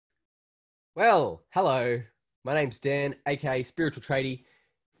Well, hello. My name's Dan, aka Spiritual Tradie.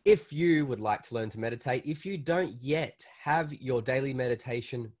 If you would like to learn to meditate, if you don't yet have your daily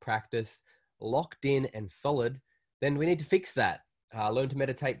meditation practice locked in and solid, then we need to fix that. Learn to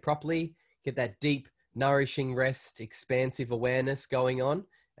meditate properly, get that deep, nourishing rest, expansive awareness going on,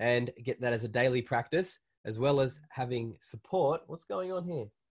 and get that as a daily practice, as well as having support. What's going on here?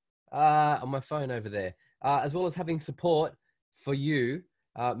 On my phone over there, as well as having support for you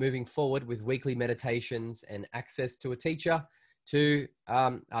moving forward with weekly meditations and access to a teacher to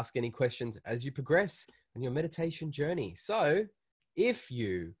ask any questions as you progress in your meditation journey. So if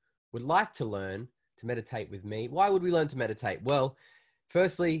you would like to learn to meditate with me, why would we learn to meditate? Well,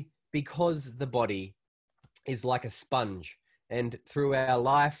 firstly, because the body is like a sponge, and through our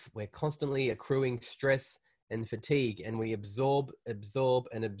life, we're constantly accruing stress and fatigue, and we absorb,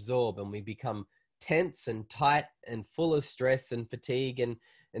 and we become tense and tight and full of stress and fatigue, and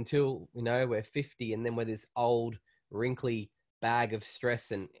until we're 50, and then we're this old wrinkly bag of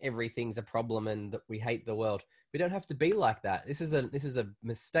stress and everything's a problem and that we hate the world. We don't have to be like that. This is a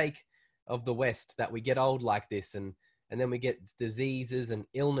mistake of the West, that we get old like this, and then we get diseases and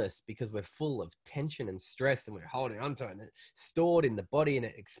illness because we're full of tension and stress, and we're holding onto it, and it's stored in the body, and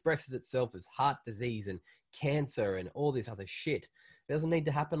it expresses itself as heart disease and cancer and all this other shit. It doesn't need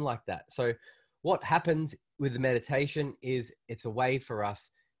to happen like that. So what happens with the meditation is it's a way for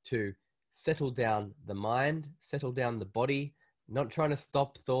us to settle down the mind, settle down the body, not trying to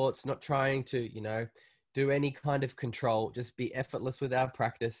stop thoughts, not trying to, do any kind of control, just be effortless with our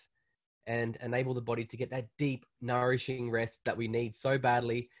practice and enable the body to get that deep, nourishing rest that we need so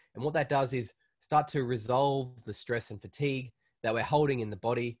badly. And what that does is start to resolve the stress and fatigue that we're holding in the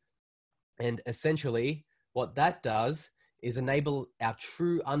body. And essentially what that does is enable our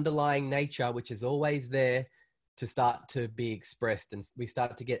true underlying nature, which is always there, to start to be expressed. And we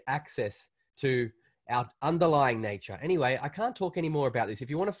start to get access to our underlying nature. Anyway, I can't talk any more about this. If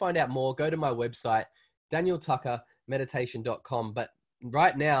you want to find out more, go to my website, danieltuckermeditation.com. But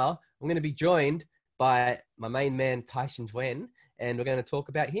right now, I'm going to be joined by my main man, Tyson Venables, and we're going to talk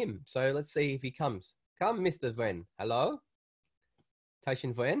about him. So let's see if he comes. Come, Mr. Venables. Hello?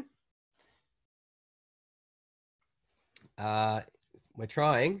 Tyson Venables? We're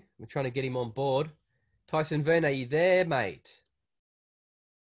trying to get him on board. Tyson Venables, are you there, mate?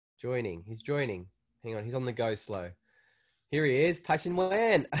 He's joining. Hang on, he's on the go slow. Here he is, Tyson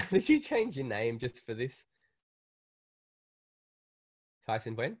Venables. Did you change your name just for this?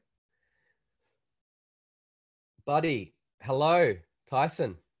 Tyson Venables? Buddy, hello,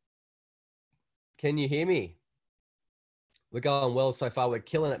 Tyson. Can you hear me? We're going well so far. We're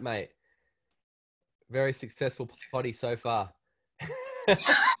killing it, mate. Very successful potty so far. How's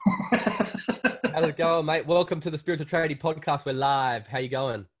it going, mate? Welcome to the Spiritual Tradie podcast. We're live. How you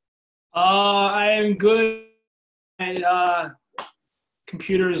going? I am good. My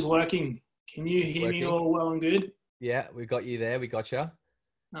computer is working. Can you hear me all well and good? Yeah, we got you there. We got you.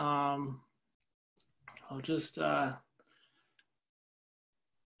 I'll just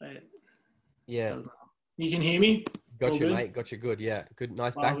wait. Yeah. You can hear me? Got you, mate. Got you good. Yeah. Good.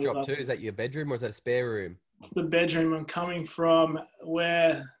 Nice backdrop too. Is that your bedroom or is that a spare room? It's the bedroom I'm coming from,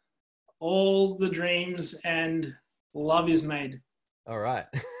 where all the dreams and love is made. All right.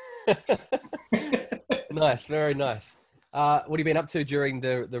 Nice. Very nice. What have you been up to during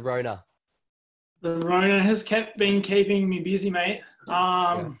the Rona? The Rona has been keeping me busy, mate.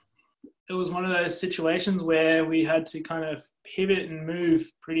 Yeah. It was one of those situations where we had to kind of pivot and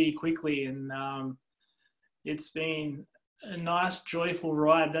move pretty quickly, and it's been a nice, joyful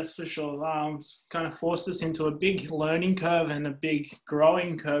ride, that's for sure. It's kind of forced us into a big learning curve and a big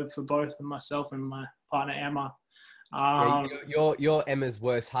growing curve for both myself and my partner Emma. You're Emma's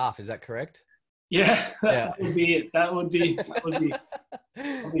worst half, is that correct? Yeah, that would be it. That would be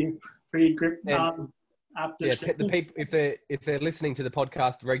pretty apt description. The people, if they're listening to the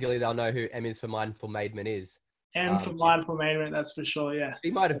podcast regularly, they'll know who M is for Mindful Maidment is. And for Mindful Maidment, that's for sure, yeah.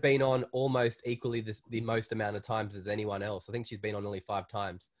 She might have been on almost equally the most amount of times as anyone else. I think she's been on only 5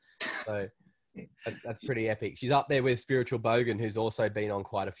 times. So that's pretty epic. She's up there with Spiritual Bogan, who's also been on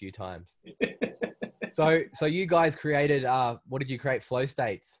quite a few times. So you guys created, what did you create? Flow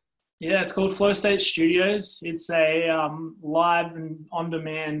States? Yeah, it's called Flow State Studios. It's a live and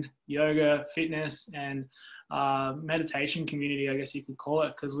on-demand yoga, fitness, and meditation community, I guess you could call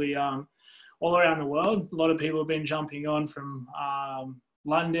it, because we all around the world, a lot of people have been jumping on from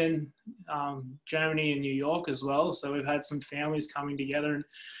London, Germany, and New York as well. So we've had some families coming together and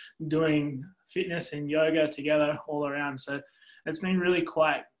doing fitness and yoga together all around. So it's been really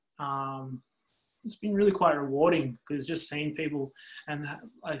quite it's been really quite rewarding, because just seeing people and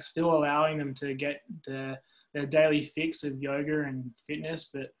like still allowing them to get their daily fix of yoga and fitness,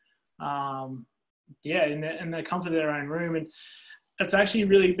 but yeah, in the comfort of their own room. And it's actually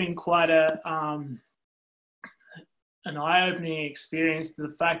really been quite an eye-opening experience, the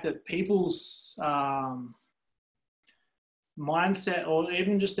fact that people's mindset, or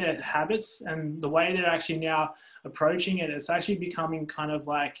even just their habits and the way they're actually now approaching it, it's actually becoming kind of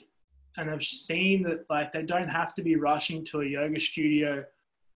like, and I've seen that like they don't have to be rushing to a yoga studio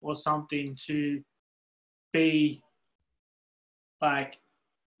or something to be like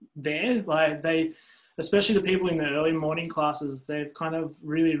there. Like they, especially the people in the early morning classes, they've kind of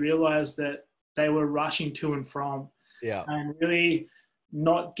really realized that they were rushing to and from, and really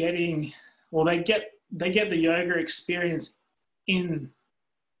not getting, well, they get the yoga experience in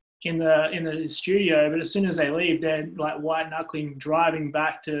the studio, but as soon as they leave, they're like white knuckling driving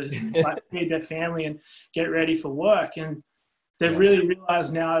back to like feed their family and get ready for work. And they've really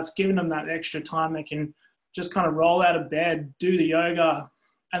realized now it's given them that extra time. They can just kind of roll out of bed, do the yoga,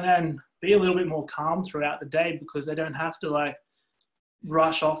 and then be a little bit more calm throughout the day, because they don't have to like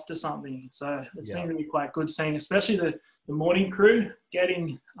rush off to something. So it's been really quite good seeing, especially the morning crew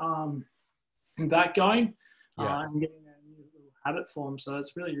getting that going and getting a new little habit formed. So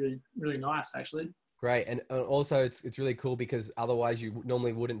it's really, really, really nice, actually. Great. And also it's really cool, because otherwise you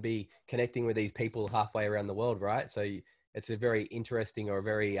normally wouldn't be connecting with these people halfway around the world, right? So it's a very interesting, or a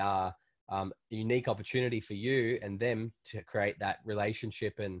very unique opportunity for you and them to create that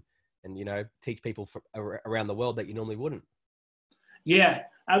relationship and you know, teach people around the world that you normally wouldn't. Yeah,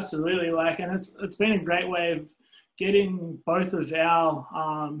 absolutely. Like, and it's been a great way of getting both of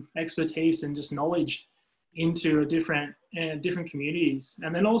our expertise and just knowledge into different communities,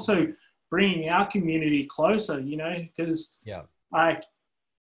 and then also bringing our community closer, you know, because like,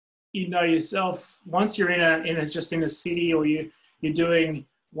 you know yourself, once you're in a city, or you're doing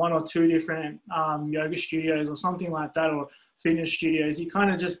one or two different yoga studios or something like that, or fitness studios, you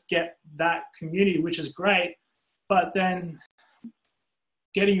kind of just get that community, which is great. But then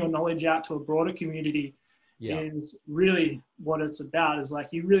getting your knowledge out to a broader community is really what it's about. Is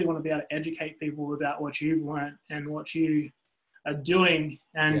like, you really want to be able to educate people about what you've learned and what you are doing.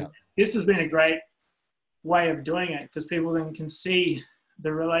 And this has been a great way of doing it, because people then can see the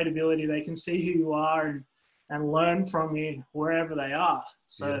relatability. They can see who you are and learn from you wherever they are.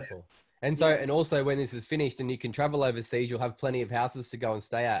 So, beautiful. And also when this is finished and you can travel overseas, you'll have plenty of houses to go and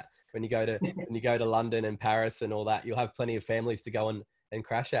stay at. When you go to London and Paris and all that, you'll have plenty of families to go and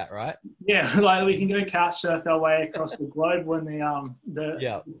crash at, right? Yeah, like we can go couch surf our way across the globe when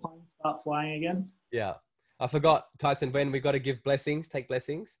the planes start flying again. Yeah. I forgot, Tyson, when we got to give blessings, take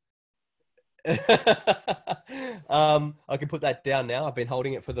blessings. I can put that down now. I've been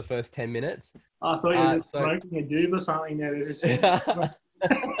holding it for the first 10 minutes. I thought you were just smoking a doob or something there.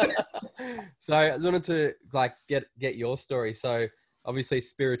 So I just wanted to like get your story. So obviously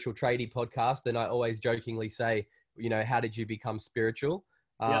Spiritual Tradie podcast, and I always jokingly say, you know, how did you become spiritual?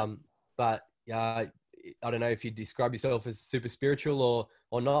 But I don't know if you describe yourself as super spiritual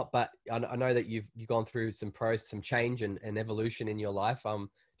or not, but I know that you've gone through some change and evolution in your life. Do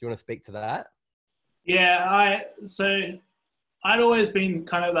you want to speak to that? Yeah, I'd always been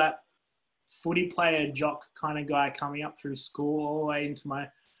kind of that footy player jock kind of guy coming up through school all the way into my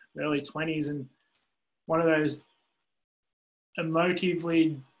early 20s, and one of those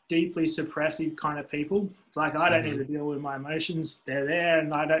emotively deeply suppressive kind of people. It's like, I don't need to deal with my emotions. They're there,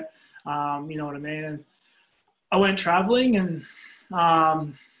 and I don't, you know what I mean? And I went traveling, and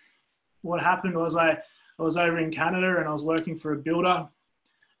what happened was I was over in Canada, and I was working for a builder,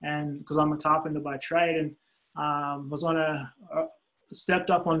 and because I'm a carpenter by trade, and was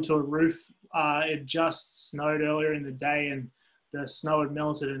stepped up onto a roof. It just snowed earlier in the day, and the snow had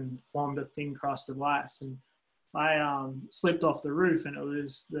melted and formed a thin crust of ice. And I slipped off the roof, and it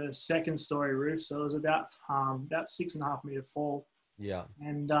was the second story roof. So it was about 6.5 meter fall. Yeah.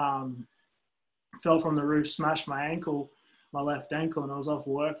 And fell from the roof, smashed my left ankle, and I was off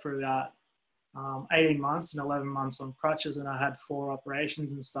work for about 18 months and 11 months on crutches. And I had 4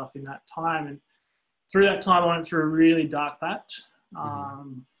 operations and stuff in that time. And through that time, I went through a really dark patch.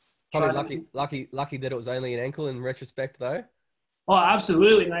 Probably lucky that it was only an ankle in retrospect, though. Oh,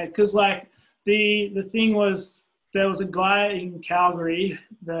 absolutely, mate. Because like the thing was, there was a guy in Calgary.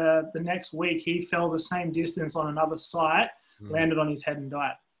 The next week, he fell the same distance on another site, landed on his head and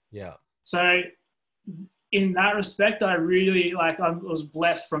died. Yeah. So in that respect, I really I was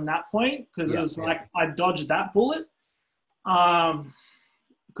blessed from that point, because it was like I dodged that bullet.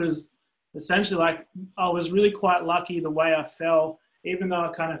 Because essentially, like, I was really quite lucky the way I fell even though I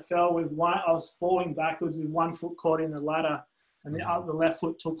kind of fell with one, I was falling backwards with one foot caught in the ladder, and the left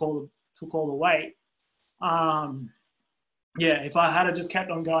foot took all the weight. Yeah, if I had just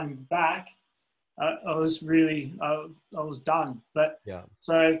kept on going back, I was done. But Yeah.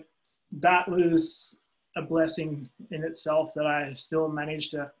 so that was a blessing in itself that I still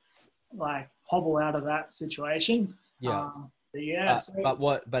managed to like hobble out of that situation. Yeah. But yeah.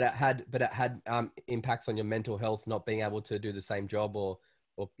 But it had impacts on your mental health, not being able to do the same job or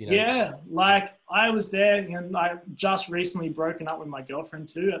you know. Yeah, like I was there, and I just recently broken up with my girlfriend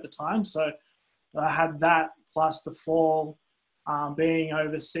too at the time, so I had that plus the fall, being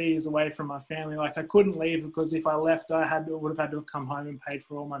overseas away from my family. Like I couldn't leave because if I left, would have had to have come home and paid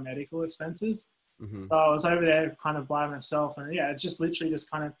for all my medical expenses. Mm-hmm. So I was over there kind of by myself, and yeah, it's just literally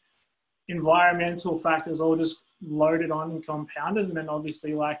just kind of environmental factors all just loaded on and compounded, and then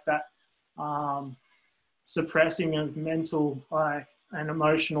obviously like that suppressing of mental and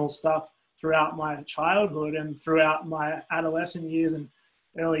emotional stuff throughout my childhood and throughout my adolescent years and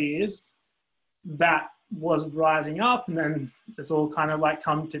early years, that was rising up, and then it's all kind of like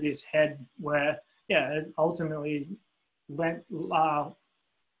come to this head where it ultimately went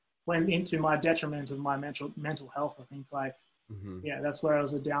into my detriment of my mental health. I think that's where it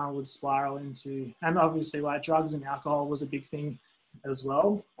was a downward spiral into, and obviously like drugs and alcohol was a big thing as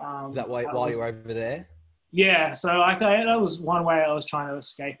well. That way while you were over there. Yeah, so that was one way I was trying to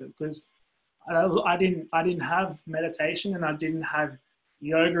escape it, because I didn't have meditation and I didn't have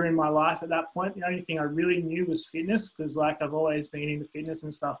yoga in my life at that point. The only thing I really knew was fitness, because like I've always been into fitness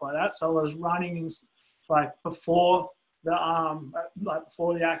and stuff like that. So I was running in, like before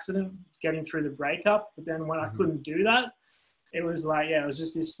the accident, getting through the breakup. But then when I couldn't do that, it was like, it was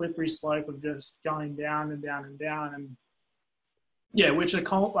just this slippery slope of just going down and down and down, and which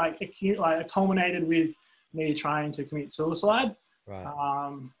culminated with me trying to commit suicide. Right.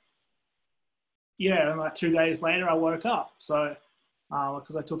 And like 2 days later I woke up. So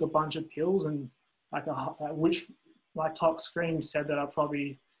because I took a bunch of pills, and which my tox screen said that I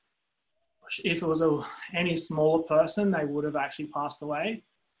probably, if it was any smaller person, they would have actually passed away.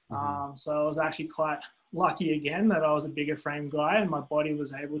 So I was actually quite lucky again that I was a bigger frame guy and my body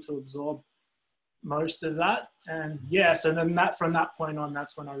was able to absorb most of that. And so then from that point on,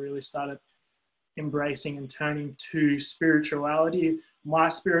 that's when I really started embracing and turning to spirituality. My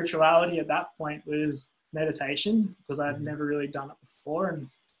spirituality at that point was meditation, because I had never really done it before, and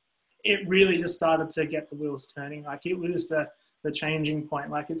it really just started to get the wheels turning. Like it was the changing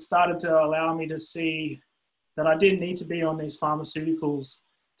point. Like it started to allow me to see that I didn't need to be on these pharmaceuticals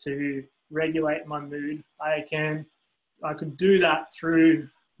to regulate my mood. I could do that through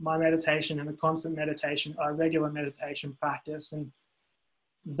my meditation and a constant meditation, a regular meditation practice. And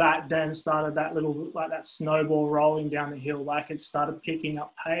that then started that that snowball rolling down the hill. Like it started picking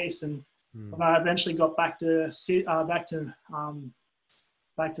up pace. And when I eventually got back to the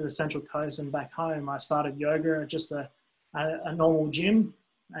Central Coast and back home, I started yoga at just a normal gym.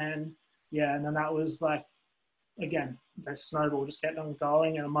 And and then that was like, again, that snowball just kept on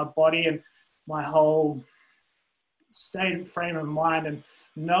going, and my body and my whole frame of mind, and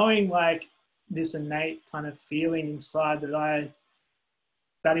knowing like this innate kind of feeling inside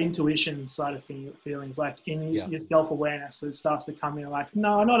that intuition side of feelings, like in your self-awareness, so it starts to come in like,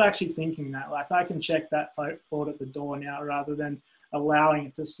 no, I'm not actually thinking that. Like I can check that thought at the door now, rather than allowing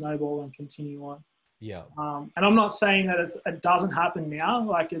it to snowball and continue on. Yeah. And I'm not saying that it doesn't happen now.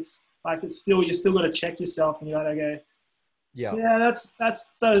 Like it's still, you still got to check yourself, and you got to go,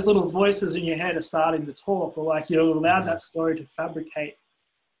 that's those little voices in your head are starting to talk, or like you're allowed that story to fabricate.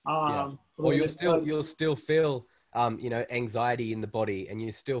 Or you'll still feel anxiety in the body, and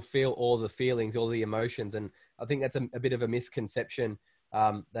you still feel all the feelings, all the emotions. And I think that's a bit of a misconception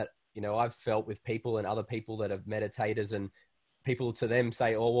that I've felt with people and other people that are meditators, and people to them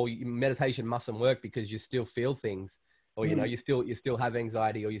say, oh well, meditation mustn't work because you still feel things, or you still have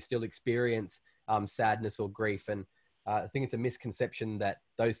anxiety, or you still experience sadness or grief. And I think it's a misconception that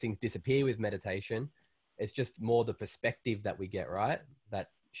those things disappear with meditation. It's just more the perspective that we get, right,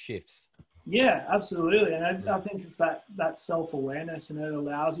 that shifts. Yeah, absolutely. And I think it's that self-awareness, and it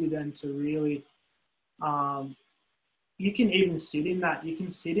allows you then to really, you can even sit in that. You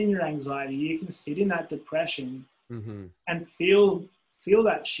can sit in your anxiety. You can sit in that depression and feel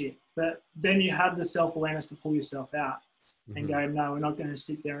that shit. But then you have the self-awareness to pull yourself out and go, no, we're not going to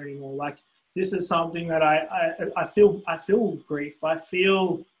sit there anymore. Like this is something that I feel grief. I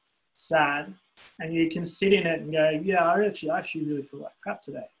feel sad. And you can sit in it and go, yeah, I actually really feel like crap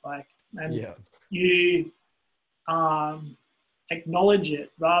today. Like, and you acknowledge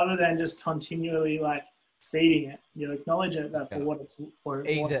it, rather than just continually like feeding it. You acknowledge it that for Yeah. what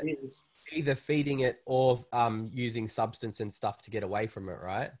Either it is. either feeding it or using substance and stuff to get away from it,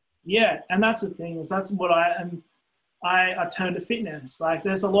 right? Yeah, and that's the thing, is that's what I turn to fitness. Like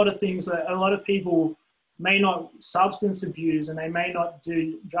there's a lot of things that a lot of people may not substance abuse and they may not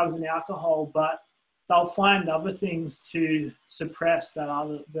do drugs and alcohol, but they'll find other things to suppress that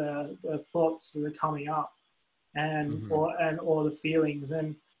other the thoughts that are coming up and or the feelings.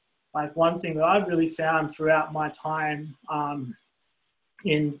 And like one thing that I've really found throughout my time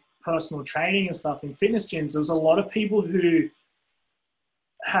in personal training and stuff in fitness gyms, there was a lot of people who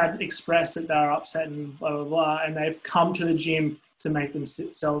had expressed that they were upset and blah, blah, blah, and they've come to the gym to make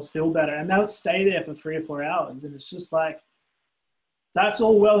themselves feel better. And they'll stay there for 3 or 4 hours. And it's just like, that's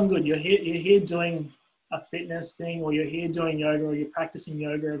all well and good. You're here doing a fitness thing, or you're here doing yoga, or you're practicing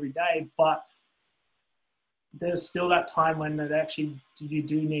yoga every day. But there's still that time when that actually you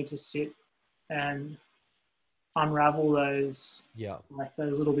do need to sit and unravel those, like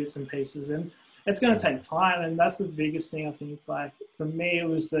those little bits and pieces. And it's going to take time. And that's the biggest thing, I think. Like for me, it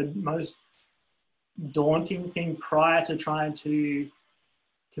was the most daunting thing prior to trying to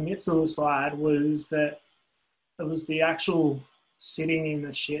commit suicide, was that it was the actual sitting in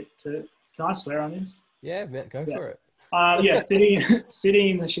the shit to, can I swear on this? Yeah, man, go for it. Sitting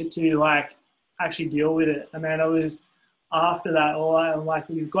in the shit to like actually deal with it. And then it was after that, I'm like,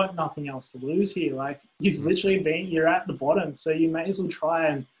 you've got nothing else to lose here. Like you've literally you're at the bottom. So you may as well try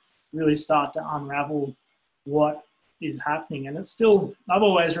and really start to unravel what is happening. And it's still, I've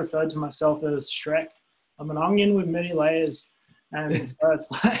always referred to myself as Shrek. I'm an onion with many layers. And so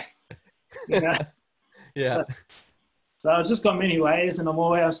it's like, you know, yeah. So I've just got many layers, and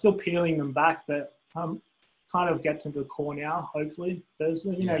I'm still peeling them back, but I'm kind of get to the core now, hopefully. There's,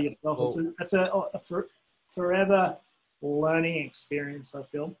 you know, yourself. Well, it's a forever learning experience, I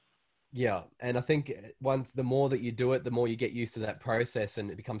feel. Yeah. And I think the more that you do it, the more you get used to that process and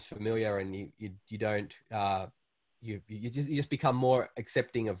it becomes familiar, and you don't, you just become more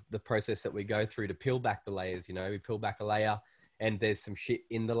accepting of the process that we go through to peel back the layers. You know, we peel back a layer, and there's some shit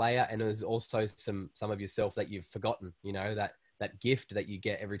in the layer, and there's also some of yourself that you've forgotten, you know, that gift that you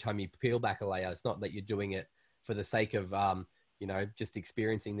get every time you peel back a layer. It's not that you're doing it for the sake of, you know, just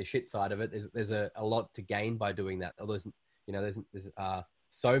experiencing the shit side of it. There's a lot to gain by doing that. There's, you know, there's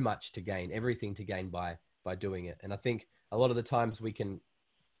so much to gain, everything to gain by doing it. And I think a lot of the times we can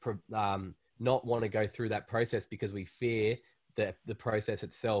not want to go through that process because we fear the process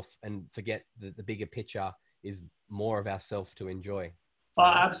itself and forget the bigger picture is more of ourself to enjoy. Oh,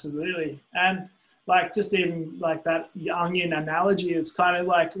 absolutely. And like, just even like that onion analogy, it's kind of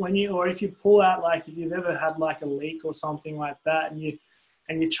like when or if you pull out, like if you've ever had like a leek or something like that, and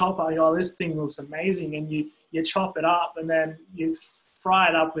you chop out, oh, this thing looks amazing. And you chop it up, and then you fry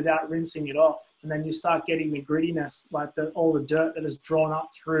it up without rinsing it off. And then you start getting the grittiness, like all the dirt that is drawn up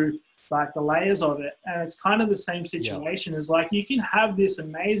through like the layers of it. And it's kind of the same situation. As like, you can have this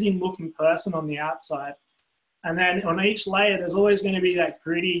amazing looking person on the outside, and then on each layer, there's always going to be that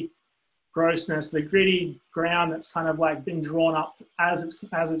gritty grossness, the gritty ground that's kind of like been drawn up as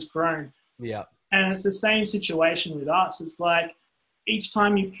it's grown. Yeah. And it's the same situation with us. It's like each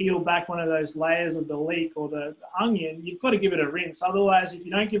time you peel back one of those layers of the leek or the onion, you've got to give it a rinse. Otherwise, if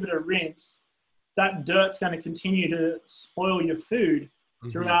you don't give it a rinse, that dirt's going to continue to spoil your food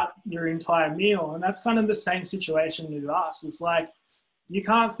throughout your entire meal. And that's kind of the same situation with us. It's like, you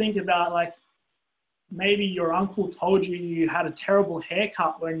can't think about like, maybe your uncle told you you had a terrible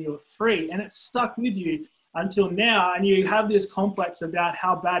haircut when you were 3, and it stuck with you until now. And you have this complex about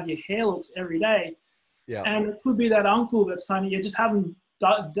how bad your hair looks every day. Yeah. And it could be that uncle that's kind of, you just haven't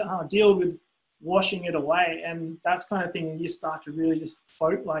deal with washing it away. And that's kind of thing you start to really just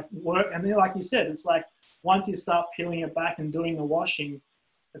work. And then, like you said, it's like once you start peeling it back and doing the washing,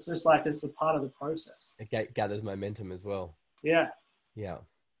 it's just like it's a part of the process. It gathers momentum as well. Yeah. Yeah.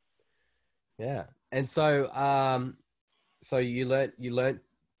 Yeah. And so, so you learnt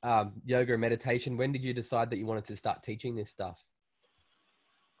yoga and meditation. When did you decide that you wanted to start teaching this stuff?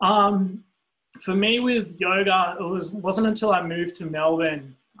 For me with yoga, it wasn't until I moved to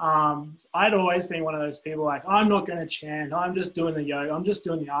Melbourne. I'd always been one of those people like, I'm not going to chant. I'm just doing the yoga. I'm just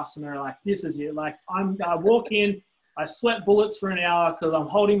doing the asana. Like, this is it. Like, I walk in, I sweat bullets for an hour because I'm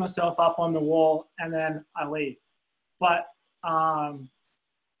holding myself up on the wall, and then I leave. But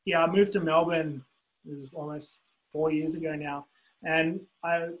yeah, I moved to Melbourne. It was almost 4 years ago now. And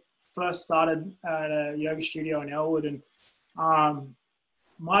I first started at a yoga studio in Elwood. And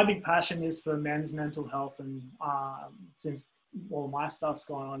my big passion is for men's mental health. And since all my stuff's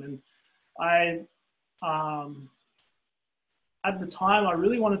gone on. And I, at the time, I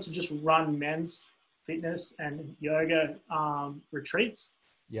really wanted to just run men's fitness and yoga retreats.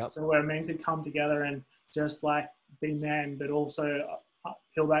 Yep. So where men could come together and just like be men, but also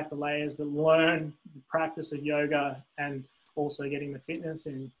peel back the layers, but learn the practice of yoga and also getting the fitness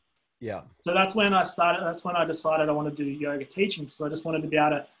in. Yeah. So that's when I started. That's when I decided I want to do yoga teaching, because I just wanted to be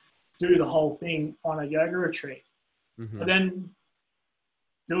able to do the whole thing on a yoga retreat. Mm-hmm. But then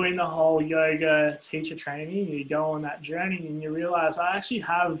doing the whole yoga teacher training, you go on that journey and you realize I actually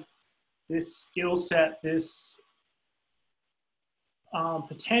have this skill set, this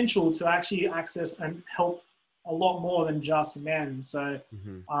potential to actually access and help a lot more than just men. So,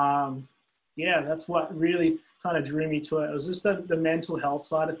 yeah, that's what really kind of drew me to it. It was just the mental health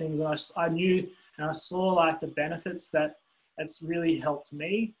side of things. And I knew and I saw like the benefits that it's really helped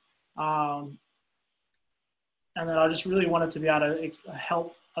me. And then I just really wanted to be able to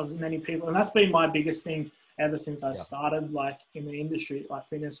help as many people. And that's been my biggest thing ever since I started like in the industry, like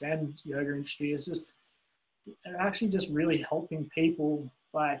fitness and yoga industry, is just actually just really helping people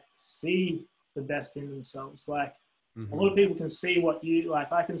like see the best in themselves. Like a lot of people can see what you,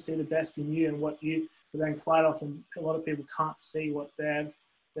 like I can see the best in you and what you, but then quite often a lot of people can't see what they've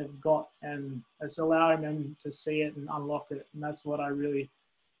got, and it's allowing them to see it and unlock it. And that's what I really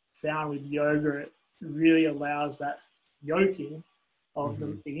found with yoga. It really allows that yoking of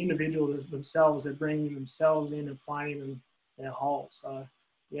the individual themselves. They're bringing themselves in and finding them their whole. So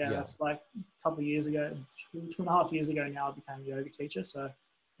yeah, that's like a couple of years ago, 2.5 years ago now, I became a yoga teacher. So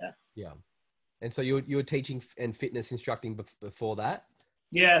yeah. And so you were teaching and fitness instructing before that?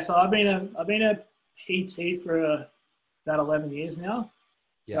 Yeah, so I've been a PT for about 11 years now.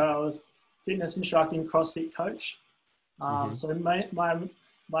 So I was fitness instructing, CrossFit coach. So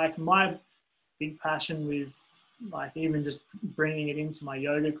my big passion with like even just bringing it into my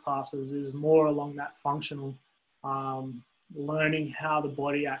yoga classes is more along that functional, learning how the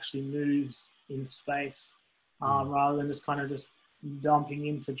body actually moves in space, rather than just kind of just dumping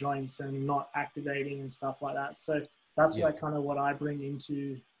into joints and not activating and stuff like that. So that's what I bring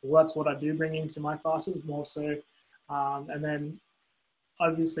into, well, that's what I do bring into my classes more so. And then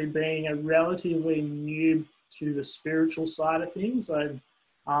obviously being a relatively new to the spiritual side of things,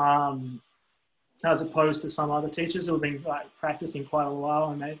 as opposed to some other teachers who have been like practicing quite a while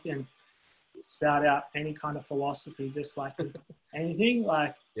and they can spout out any kind of philosophy, just like anything.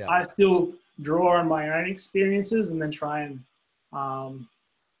 Like I still draw on my own experiences and then try and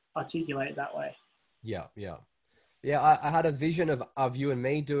articulate that way. I had a vision of you and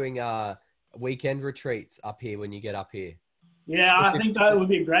me doing weekend retreats up here when you get up here. Yeah, I think that would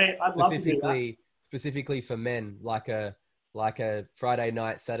be great. I'd love to do that. Specifically for men, like a Friday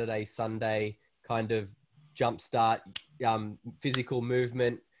night, Saturday, Sunday kind of jumpstart physical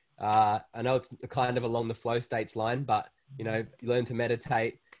movement. I know it's kind of along the flow states line, but you know, learn to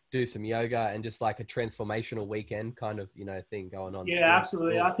meditate, do some yoga, and just like a transformational weekend kind of, you know, thing going on. Yeah,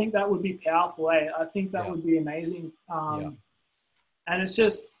 absolutely. Cool. I think that would be powerful. I think that would be amazing. And it's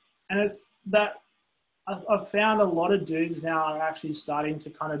that I've found a lot of dudes now are actually starting to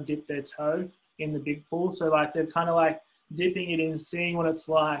kind of dip their toe in the big pool. So like they're kind of like dipping it in, seeing what it's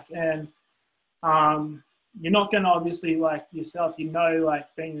like. And you're not going to obviously, like yourself, you know, like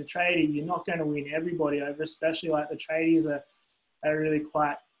being the tradie, you're not going to win everybody over, especially like the tradies are really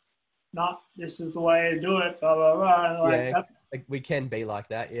quite, not this is the way to do it, blah, blah, blah. And like we can be like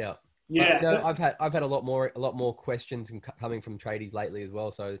that. Yeah. Yeah. But, no, I've had a lot more questions coming from tradies lately as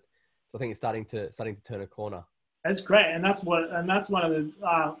well. So I think it's starting to turn a corner. That's great. And that's one of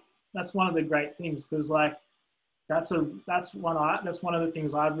the great things. Cause like, that's one of the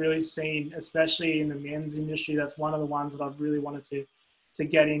things I've really seen, especially in the men's industry. That's one of the ones that I've really wanted to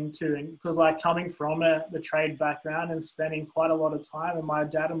get into. And because like coming from the trade background and spending quite a lot of time, and my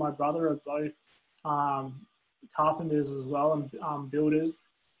dad and my brother are both carpenters as well and builders,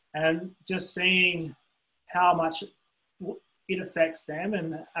 and just seeing how much it affects them,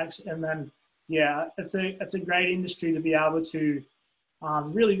 and then it's a great industry to be able to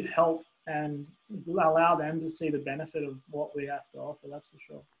really help and allow them to see the benefit of what we have to offer. That's for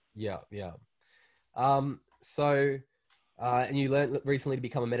sure. Yeah. And you learned recently to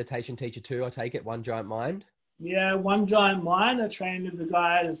become a meditation teacher too, I take it, One Giant Mind? Yeah, One Giant Mind. I trained with the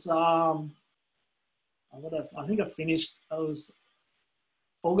guys. I think I finished, it was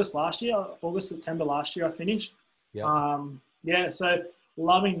September last year I finished. So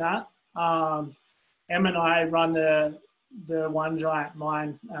loving that. Em and I run the One Giant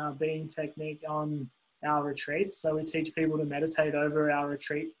Mind being technique on our retreats. So we teach people to meditate over our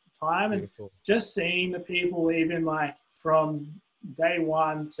retreat time. Beautiful. And just seeing the people even like from day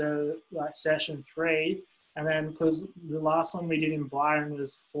one to like session 3. And then because the last one we did in Byron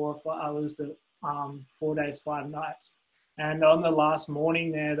was 4 or 5 hours, 4 days, 5 nights. And on the last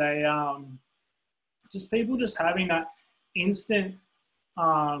morning there, they just people just having that instant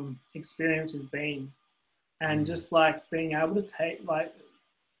experience with being, and just like being able to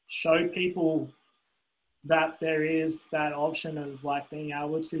show people that there is that option of like being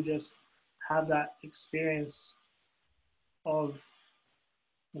able to just have that experience of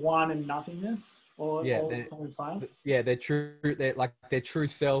one and nothingness all at the same time. Yeah, they're like their true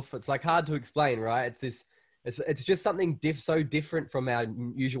self. It's like hard to explain, right? It's just something so different from our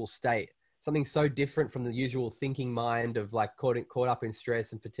usual state. Something so different from the usual thinking mind of like caught up in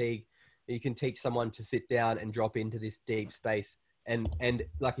stress and fatigue. You can teach someone to sit down and drop into this deep space. And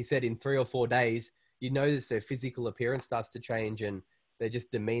like you said, in 3 or 4 days, you notice their physical appearance starts to change, and their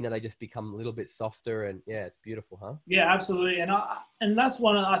just demeanor, they just become a little bit softer. And yeah, it's beautiful, huh? Yeah, absolutely. And that's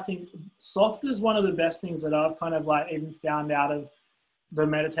I think soft is one of the best things that I've kind of like even found out of the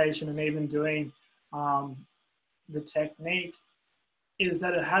meditation and even doing the technique, is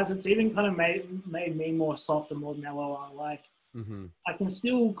that it's even kind of made me more soft and more mellow. Like I can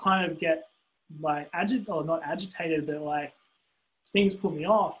still kind of get like not agitated, but like things put me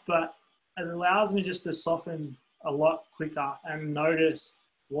off, but it allows me just to soften a lot quicker and notice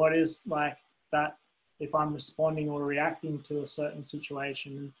what is like that, if I'm responding or reacting to a certain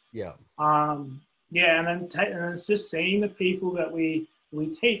situation. Yeah. And then it's just seeing the people that we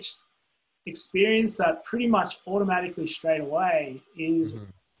teach experience that pretty much automatically straight away.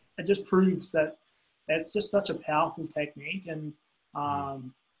 It just proves that it's just such a powerful technique. And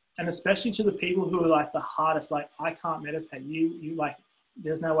especially to the people who are like the hardest, like I can't meditate. You like,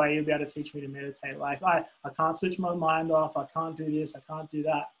 there's no way you'll be able to teach me to meditate. Like I can't switch my mind off. I can't do this. I can't do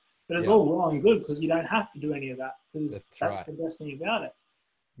that. But it's all well and good, because you don't have to do any of that, because that's right. The best thing about it.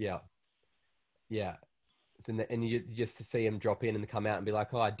 Yeah. Yeah. And you just to see them drop in and come out and be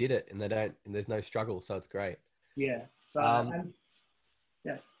like, oh, I did it. And and there's no struggle. So it's great. Yeah. So,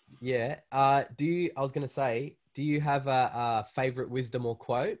 yeah. I was going to say, do you have a favorite wisdom or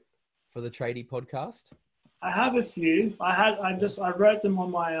quote for the Tradie podcast? I have a few. I wrote them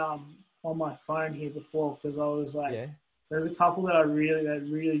on my phone here before, because I was like, there's a couple that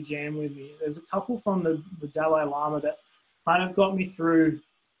really jam with me. There's a couple from the Dalai Lama that kind of got me through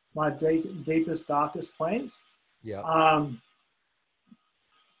my deepest, darkest points. Yeah.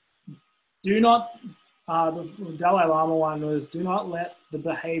 The Dalai Lama one was, do not let the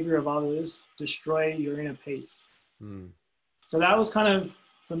behavior of others destroy your inner peace. So that was kind of,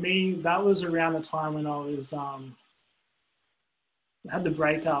 for me, that was around the time when I was had the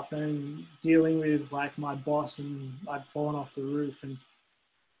breakup and dealing with like my boss, and I'd fallen off the roof, and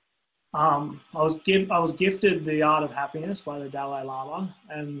I was gifted The Art of Happiness by the Dalai Lama,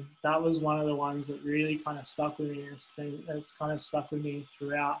 and that was one of the ones that really kind of stuck with me. It's kind of stuck with me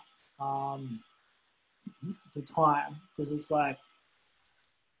throughout the time, because it's like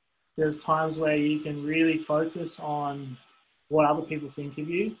there's times where you can really focus on what other people think of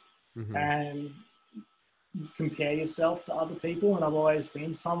you, and compare yourself to other people. And I've always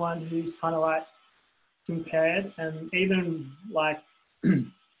been someone who's kind of like compared, and even like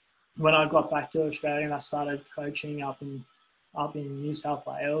when I got back to Australia and I started coaching up in New South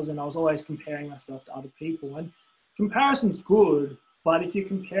Wales, and I was always comparing myself to other people. And comparison's good, but if you're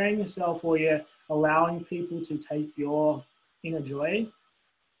comparing yourself or you're allowing people to take your inner joy,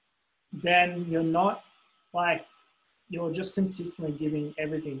 then you're just consistently giving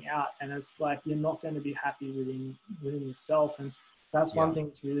everything out, and it's like you're not going to be happy within yourself. And that's one thing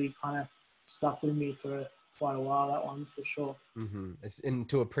that's really kind of stuck with me for quite a while, that one for sure. And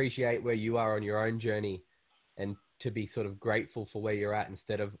to appreciate where you are on your own journey, and to be sort of grateful for where you're at,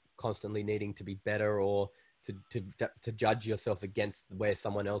 instead of constantly needing to be better or to judge yourself against where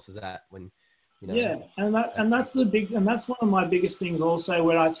someone else is at, when and that's one of my biggest things also,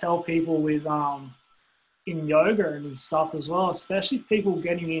 when I tell people with in yoga and stuff as well, especially people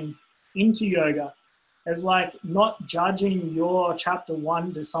getting into yoga, is like not judging your chapter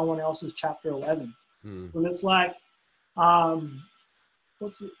 1 to someone else's chapter 11. Because it's like,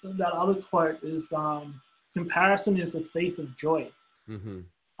 what's that other quote is, comparison is the thief of joy.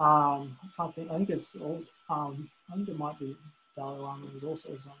 I can't think, I think it's all, I think it might be Dalai Lama was also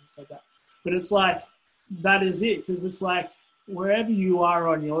someone who said that. But it's like, that is it, because it's like, wherever you are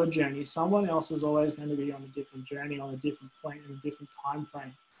on your journey, someone else is always going to be on a different journey, on a different point, in a different time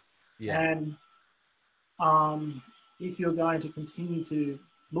frame. And if you're going to continue to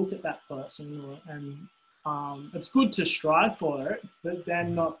look at that person, it's good to strive for it, but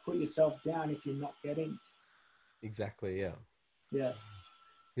then not put yourself down if you're not getting. Exactly. Yeah. You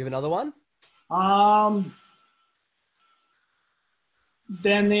have another one?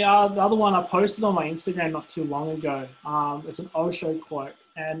 Then the other one I posted on my Instagram not too long ago. It's an Osho quote,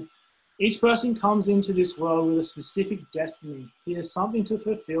 and each person comes into this world with a specific destiny. He has something to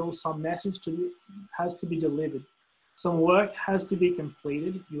fulfill, some message has to be delivered. Some work has to be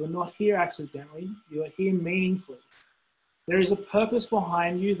completed. You are not here accidentally. You are here meaningfully. There is a purpose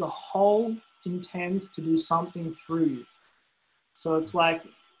behind you. The whole intends to do something through you. So it's like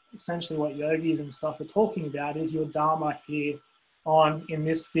essentially what yogis and stuff are talking about is your dharma here in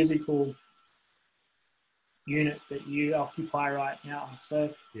this physical unit that you occupy right now.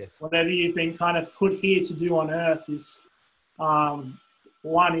 So Yes. whatever you've been kind of put here to do on earth is,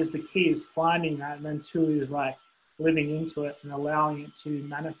 one is the key is finding that, and then two is like living into it and allowing it to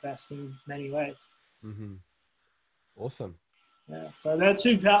manifest in many ways. Mm-hmm. Awesome. Yeah, so they're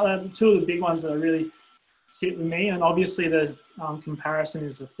two of the big ones that really sit with me, and obviously the comparison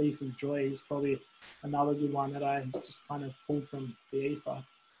is the thief of joy is probably another good one that I just kind of pulled from the ether.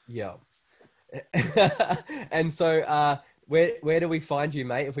 Yeah. And so where do we find you,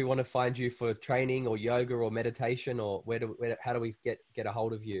 mate, if we want to find you for training or yoga or meditation, or how do we get a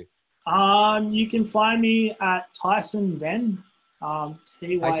hold of you? You can find me at Tyson Ven.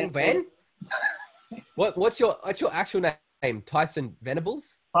 Tyson Van? What's your actual name? Tyson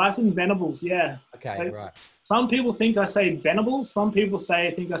Venables? Tyson Venables, yeah. Okay, so right. Some people think I say Venables. Some people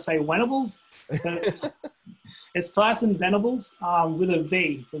think I say Venables. It's Tyson Venables with a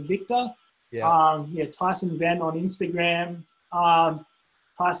V for Victor. Yeah. Tyson Ven on Instagram.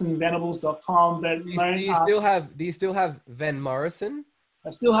 TysonVenables.com. But do you still have Van Morrison? I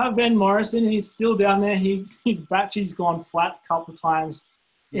still have Van Morrison. He's still down there. His battery's gone flat a couple of times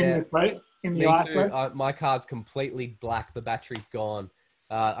in the boat. Me too. My car's completely black. The battery's gone.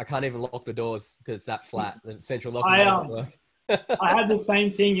 I can't even lock the doors because it's that flat. The central locking doesn't work. I had the same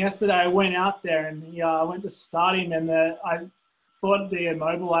thing yesterday. I went out there and I went to start him, and I thought the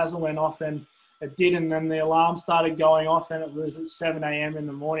immobilizer went off, and it did, and then the alarm started going off, and it was at 7 a.m. in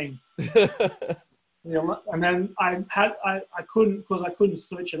the morning. And then I couldn't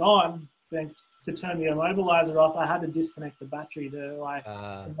switch it on. Then to turn the immobilizer off, I had to disconnect the battery to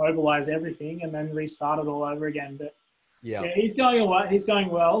immobilize everything, and then restart it all over again. But yeah, he's going well. He's going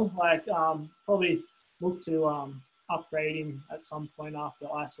well. Probably look to upgrade him at some point after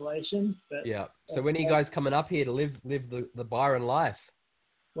isolation. But yeah. So when are you guys coming up here to live the Byron life?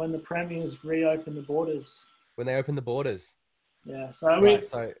 When the premiers reopen the borders. When they open the borders. Yeah. So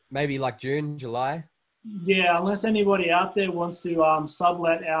so maybe like June, July. Yeah, unless anybody out there wants to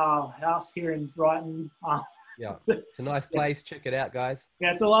sublet our house here in Brighton. Yeah, it's a nice place. Check it out, guys.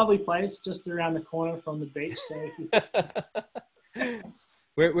 Yeah, it's a lovely place just around the corner from the beach. So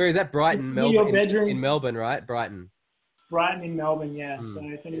where is that? Brighton, Melbourne. Your bedroom. In Melbourne, right? Brighton. Brighton in Melbourne, yeah. So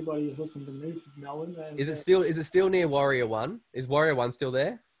if anybody is looking to move from Melbourne, is it still near Warrior One? Is Warrior One still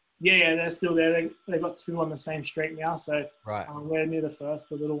there? Yeah, they're still there. They've got two on the same street now, so right. We're near the first,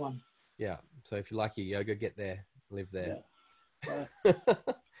 the little one. Yeah. So if you like your yoga, get there, live there. Yeah.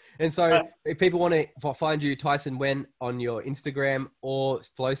 And so if people want to find you, Tyson Wen, on your Instagram or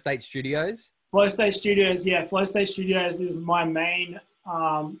Flow State Studios? Flow State Studios, yeah. Flow State Studios is my main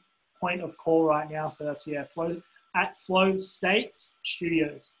point of call right now. So that's, at Flow State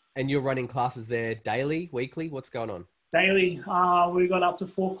Studios. And you're running classes there daily, weekly? What's going on? Daily. We got up to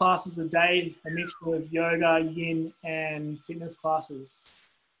 4 classes a day, a mixture of yoga, yin, and fitness classes.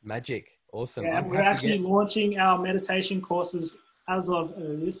 Magic. Awesome. Yeah, we're actually launching our meditation courses as of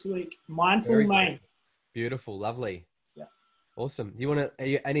this week. Mindful May. Beautiful. Lovely. Yeah. Awesome.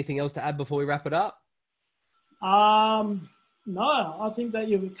 Anything else to add before we wrap it up? No, I think that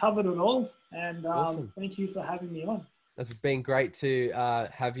you've covered it all. And awesome. Thank you for having me on. It's been great to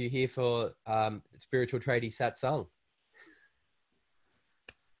have you here for Spiritual Tradie Satsang.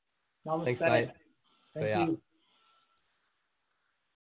 Namaste. Thanks, mate. Thank you.